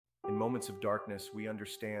moments of darkness, we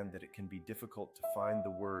understand that it can be difficult to find the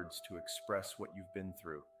words to express what you've been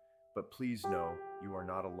through. But please know you are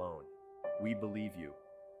not alone. We believe you.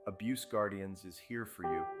 Abuse Guardians is here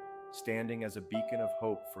for you, standing as a beacon of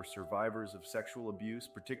hope for survivors of sexual abuse,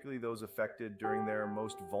 particularly those affected during their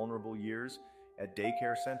most vulnerable years at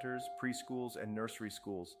daycare centers, preschools, and nursery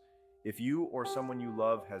schools. If you or someone you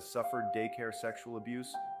love has suffered daycare sexual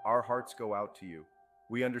abuse, our hearts go out to you.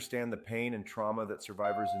 We understand the pain and trauma that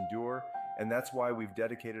survivors endure, and that's why we've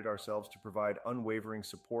dedicated ourselves to provide unwavering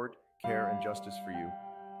support, care, and justice for you.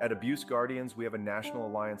 At Abuse Guardians, we have a national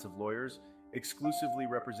alliance of lawyers exclusively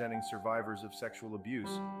representing survivors of sexual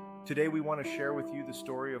abuse. Today, we want to share with you the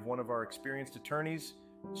story of one of our experienced attorneys,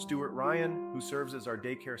 Stewart Ryan, who serves as our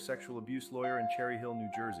daycare sexual abuse lawyer in Cherry Hill, New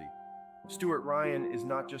Jersey. Stewart Ryan is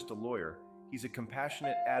not just a lawyer, he's a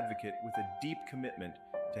compassionate advocate with a deep commitment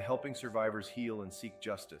to helping survivors heal and seek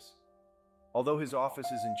justice. Although his office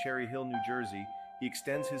is in Cherry Hill, New Jersey, he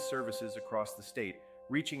extends his services across the state,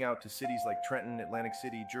 reaching out to cities like Trenton, Atlantic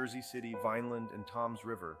City, Jersey City, Vineland, and Toms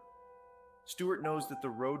River. Stewart knows that the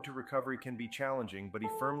road to recovery can be challenging, but he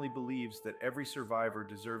firmly believes that every survivor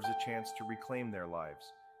deserves a chance to reclaim their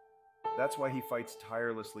lives. That's why he fights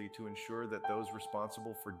tirelessly to ensure that those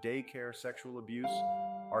responsible for daycare sexual abuse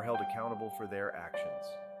are held accountable for their actions.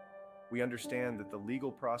 We understand that the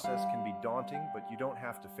legal process can be daunting, but you don't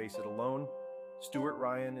have to face it alone. Stewart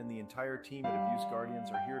Ryan and the entire team at Abuse Guardians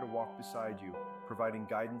are here to walk beside you, providing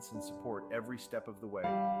guidance and support every step of the way.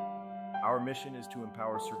 Our mission is to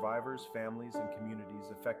empower survivors, families, and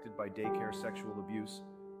communities affected by daycare sexual abuse.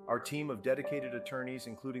 Our team of dedicated attorneys,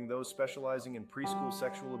 including those specializing in preschool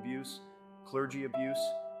sexual abuse, clergy abuse,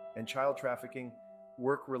 and child trafficking,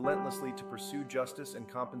 work relentlessly to pursue justice and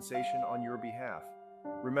compensation on your behalf.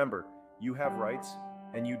 Remember, you have rights,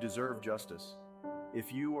 and you deserve justice.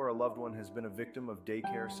 If you or a loved one has been a victim of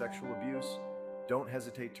daycare sexual abuse, don't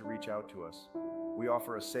hesitate to reach out to us. We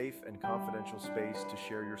offer a safe and confidential space to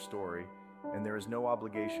share your story, and there is no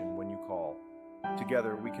obligation when you call.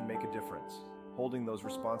 Together, we can make a difference, holding those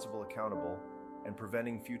responsible accountable and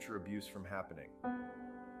preventing future abuse from happening.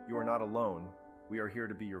 You are not alone. We are here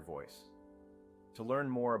to be your voice. To learn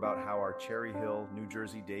more about how our Cherry Hill, New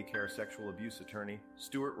Jersey daycare sexual abuse attorney,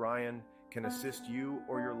 Stewart Ryan, can assist you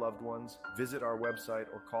or your loved ones, visit our website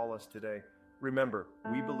or call us today. Remember,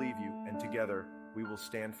 we believe you, and together we will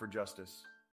stand for justice.